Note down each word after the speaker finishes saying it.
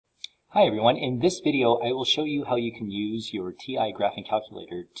Hi everyone, in this video I will show you how you can use your TI graphing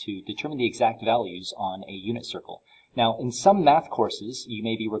calculator to determine the exact values on a unit circle. Now in some math courses you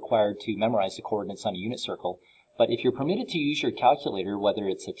may be required to memorize the coordinates on a unit circle, but if you're permitted to use your calculator, whether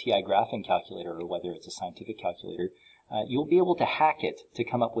it's a TI graphing calculator or whether it's a scientific calculator, you'll be able to hack it to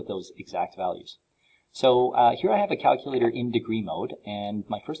come up with those exact values. So here I have a calculator in degree mode, and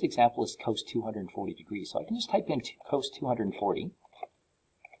my first example is cos 240 degrees. So I can just type in cos 240.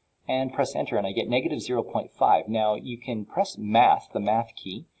 And press enter, and I get negative 0.5. Now you can press math, the math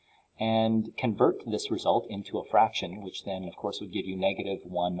key, and convert this result into a fraction, which then of course would give you negative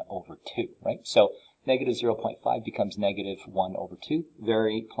 1 over 2, right? So negative 0.5 becomes negative 1 over 2,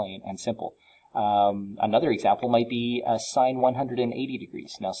 very plain and simple. Another example might be sine 180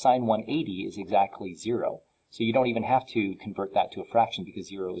 degrees. Now sine 180 is exactly 0, so you don't even have to convert that to a fraction because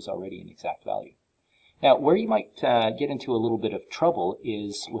 0 is already an exact value. Now, where you might get into a little bit of trouble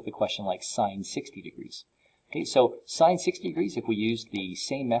is with a question like sine 60 degrees. Okay, so sine 60 degrees, if we use the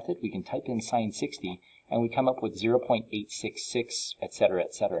same method, we can type in sine 60, and we come up with 0.866, etc.,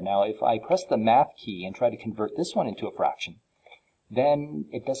 etc. Now, if I press the math key and try to convert this one into a fraction, then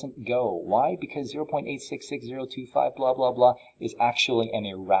it doesn't go. Why? Because 0.866025, blah, blah, blah, is actually an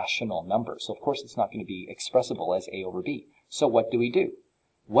irrational number. So, of course, it's not going to be expressible as a over b. So what do?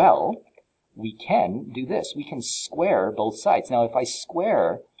 Well, we can do this. We can square both sides. Now, if I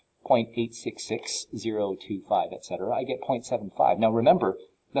square 0.866025, etc., I get 0.75. Now, remember,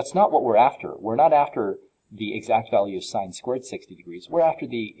 that's not what we're after. We're not after the exact value of sine squared 60 degrees. We're after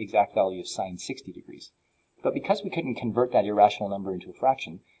the exact value of sine 60 degrees. But because we couldn't convert that irrational number into a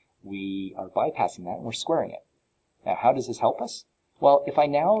fraction, we are bypassing that and we're squaring it. Now, how does this help us? Well, if I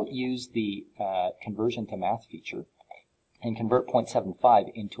now use the conversion to math feature, and convert 0.75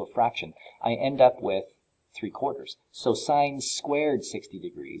 into a fraction, I end up with 3/4. So sine squared 60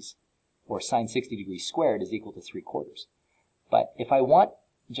 degrees, or sine 60 degrees squared, is equal to 3/4. But if I want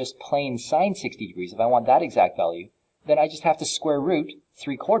just plain sine 60 degrees, if I want that exact value, then I just have to square root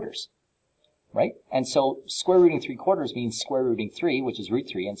 3/4, right? And so square rooting 3/4 means square rooting 3, which is root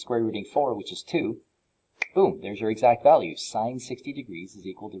 3, and square rooting 4, which is 2. Boom, there's your exact value. Sine 60 degrees is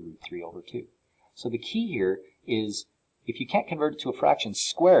equal to root 3 over 2. So the key here is, if you can't convert it to a fraction,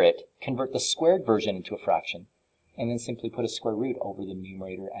 square it, convert the squared version into a fraction, and then simply put a square root over the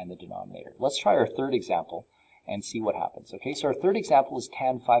numerator and the denominator. Let's try our third example and see what happens. Okay, so our third example is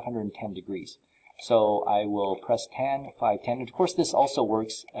tan 510 degrees. So I will press tan 510. And of course, this also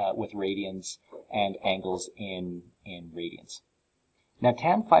works with radians and angles in radians. Now,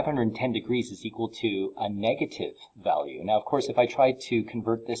 tan 510 degrees is equal to a negative value. Now, of course, if I try to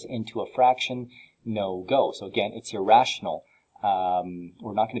convert this into a fraction, no go. So again, it's irrational.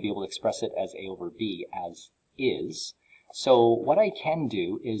 We're not going to be able to express it as a over b as is. So what I can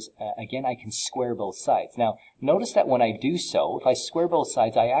do is, again, I can square both sides. Now, notice that when I do so, if I square both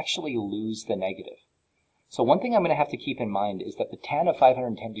sides, I actually lose the negative. So one thing I'm going to have to keep in mind is that the tan of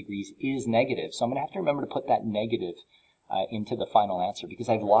 510 degrees is negative. So I'm going to have to remember to put that negative into the final answer because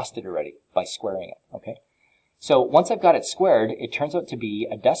I've lost it already by squaring it, okay? So once I've got it squared, it turns out to be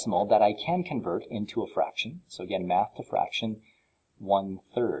a decimal that I can convert into a fraction. So again, math to fraction,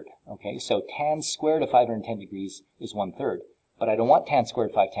 1/3. Okay, so tan squared of 510 degrees is 1/3. But I don't want tan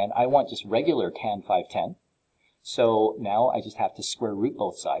squared 510. I want just regular tan 510. So now I just have to square root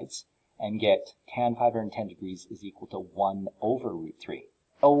both sides and get tan 510 degrees is equal to 1 over root 3.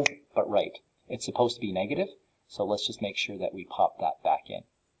 Oh, but right. It's supposed to be negative. So let's just make sure that we pop that back in.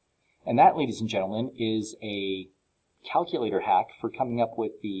 And that, ladies and gentlemen, is a calculator hack for coming up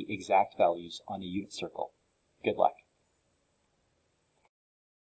with the exact values on a unit circle. Good luck.